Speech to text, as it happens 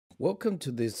Welcome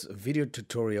to this video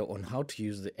tutorial on how to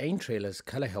use the AinTrailers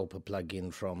Color Helper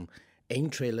plugin from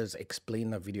AinTrailers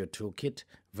Explainer Video Toolkit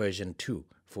version 2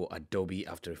 for Adobe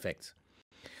After Effects.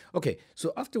 Okay,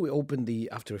 so after we open the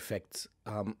After Effects,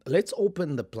 let's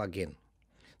open the plugin.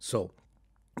 So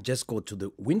just go to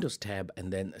the Windows tab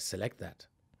and then select that.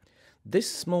 This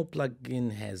small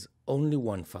plugin has only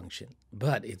one function,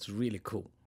 but it's really cool.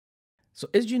 So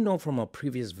as you know from our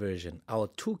previous version, our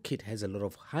toolkit has a lot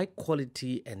of high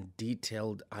quality and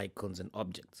detailed icons and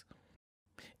objects.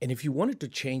 And if you wanted to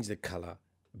change the color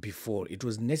before, it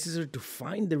was necessary to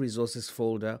find the resources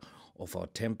folder of our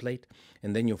template,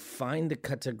 and then you find the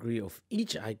category of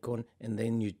each icon, and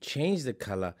then you change the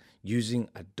color using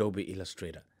Adobe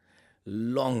Illustrator.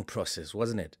 Long process,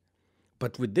 wasn't it?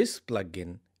 But with this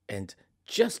plugin, and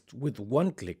just with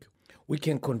one click, we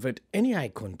can convert any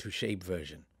icon to shape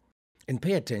version. And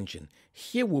pay attention,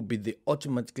 here will be the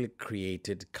automatically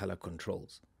created color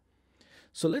controls.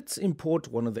 So let's import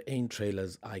one of the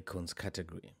AinTrailers icons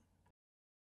category.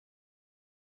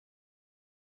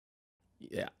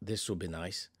 Yeah, this will be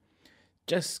nice.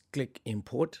 Just click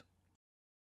import.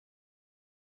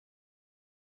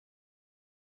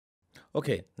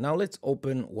 Okay, now let's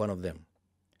open one of them.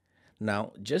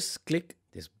 Now just click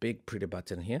this big pretty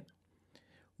button here.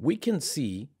 We can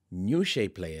see new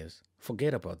shape layers.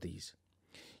 Forget about these.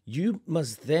 You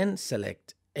must then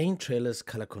select AinTrailers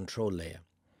Color Control layer.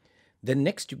 Then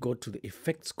next you go to the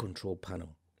Effects Control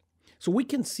panel. So we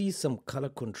can see some color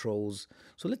controls.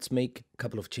 So let's make a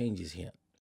couple of changes here.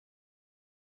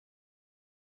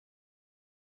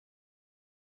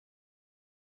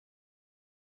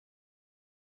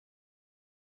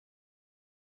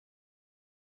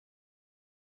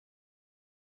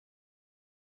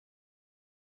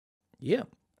 Yeah,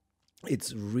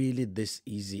 it's really this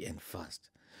easy and fast.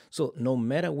 So no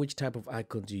matter which type of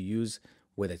icons you use,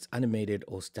 whether it's animated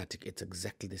or static, it's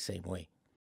exactly the same way.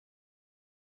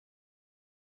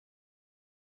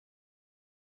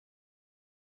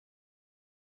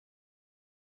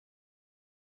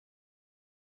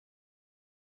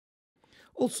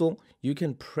 Also, you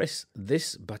can press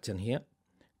this button here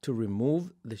to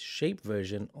remove the shape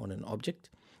version on an object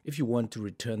if you want to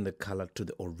return the color to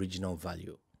the original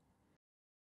value.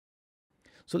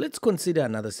 So let's consider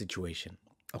another situation.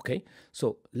 Okay,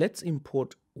 so let's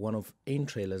import one of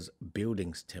AinTrailers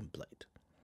buildings template.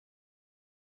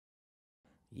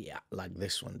 Yeah, like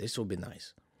this one. This will be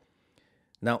nice.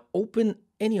 Now open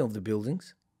any of the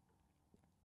buildings.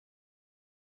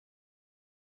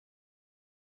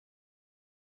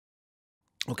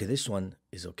 Okay, this one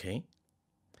is okay.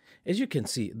 As you can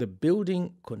see, the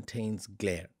building contains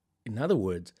glare. In other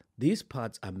words, these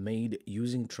parts are made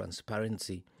using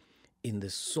transparency in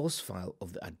the source file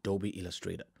of the Adobe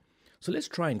Illustrator. So let's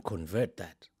try and convert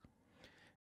that.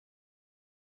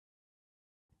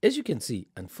 As you can see,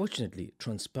 unfortunately,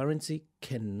 transparency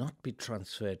cannot be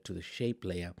transferred to the shape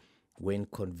layer when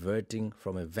converting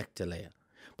from a vector layer.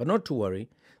 But not to worry,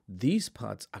 these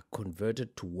parts are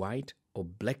converted to white or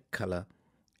black color,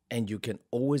 and you can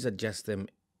always adjust them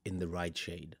in the right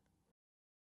shade.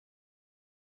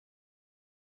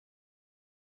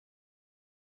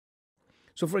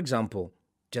 So for example,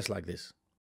 just like this.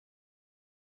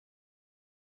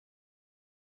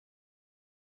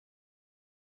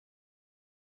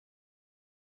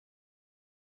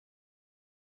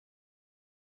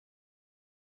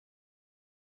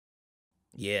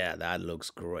 Yeah, that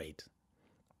looks great.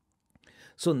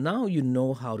 So now you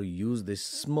know how to use this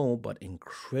small but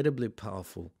incredibly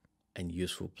powerful and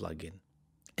useful plugin.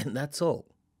 And that's all.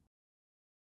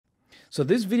 So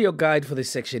this video guide for this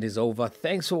section is over.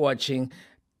 Thanks for watching.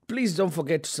 Please don't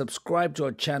forget to subscribe to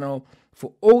our channel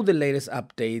for all the latest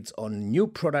updates on new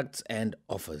products and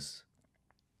offers.